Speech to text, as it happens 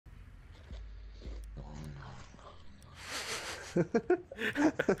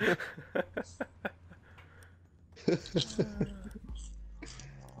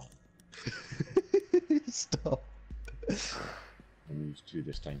Stop. I'm gonna use 2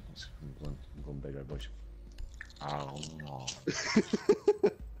 this time. I'm going bigger, boys. Oh.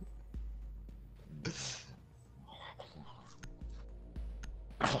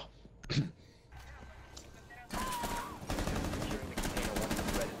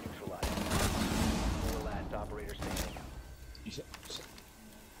 He's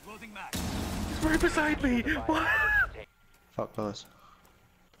right beside me! What? Fuck us.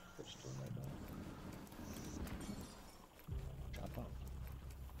 Chop up.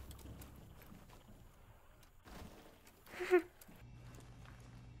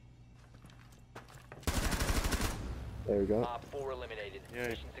 There we go. Op 4 eliminated. Yeah.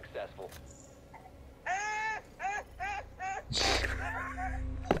 Mission successful.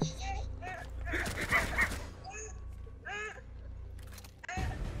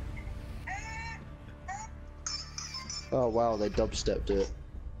 Oh wow, they dubstepped it.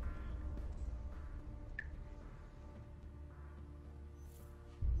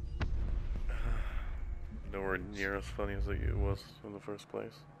 Nowhere near as funny as it was in the first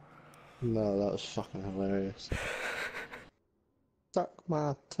place. No, that was fucking hilarious. Suck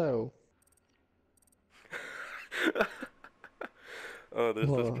my toe. Oh, there's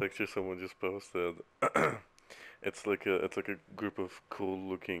Whoa. this picture someone just posted. It's like a group of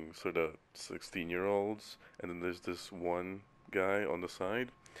cool-looking sort of 16-year-olds, and then there's this one guy on the side,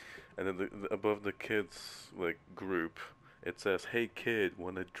 and then above the kids like group, it says, "Hey kid,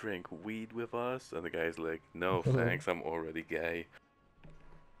 wanna drink weed with us?" And the guy's like, "No, thanks, I'm already gay."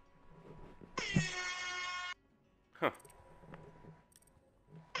 Huh.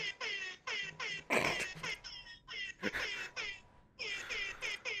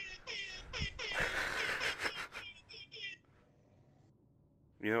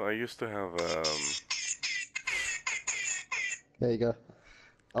 You know, I used to have There you go.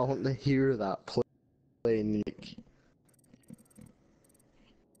 I want to hear that playing.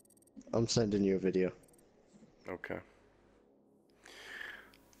 I'm sending you a video. okay.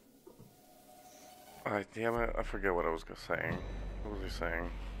 Damn it, I forget what I was saying. What was he saying?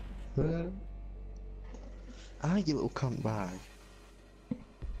 Ah, you little cunt bag.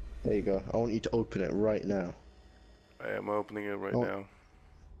 There you go. I want you to open it right now. I am opening it right Oh. now.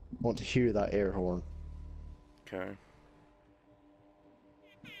 I want to hear that air horn. Okay.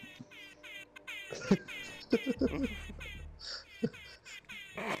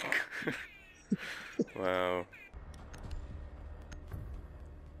 Wow.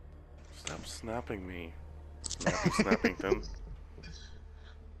 Stop snapping me. Snappington.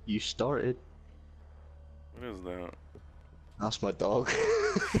 You started. What is that? That's my dog.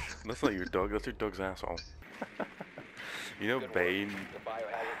 That's not your dog, that's your dog's asshole. You know, Good Bane. work. The biohazard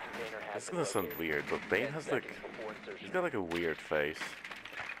container has It's been gonna sound located. weird, but Bane 10 has like. seconds before insertion. He's got like a weird face.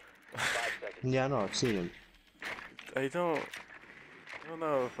 5 seconds. Yeah, I know. I've seen him. I don't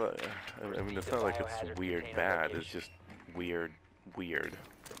know if I mean, it's not like it's weird bad, it's just weird. Like,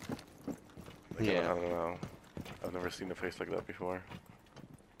 Yeah. I don't know. I've never seen a face like that before.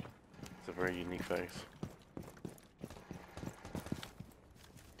 It's a very unique face.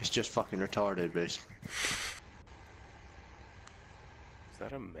 It's just fucking retarded, basically. Is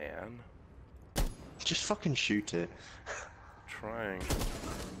that a man? Just fucking shoot it. Trying.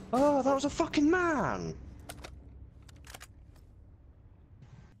 Oh, that was a fucking man!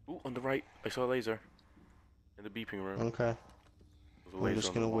 Ooh, on the right, I saw a laser. In the beeping room. Okay. There's a I'm laser just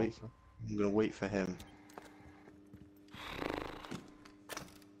on the gonna wall. wait. I'm gonna wait for him.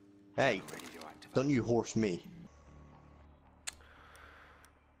 Hey, don't you horse me.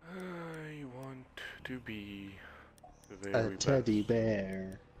 I want to be the A very teddy best.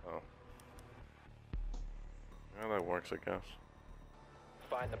 bear. Oh. Well, that works, I guess.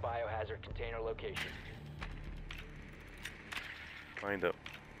 Find the biohazard container location. Find it.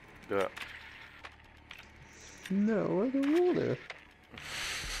 Do it. No, I don't want it.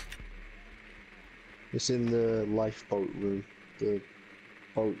 It's in the lifeboat room. The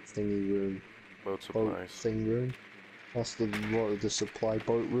boat thingy room. Boat Boat supplies. thing room. That's the what? The supply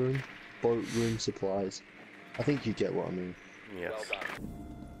boat room. Boat room supplies. I think you get what I mean. Yes. Well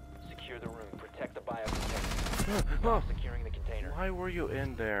done. Secure the room. Protect the biocontainer. Oh, Securing the container. why were you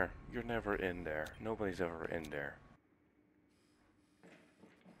in there? You're never in there. Nobody's ever in there.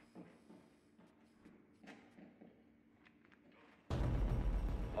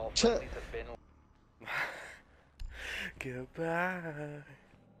 All friendlies have been. Goodbye.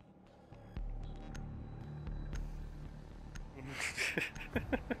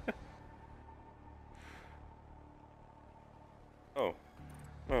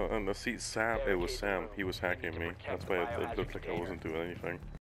 Oh, and see, Sam, it was Sam. He was hacking me. That's why it looked like I wasn't doing anything.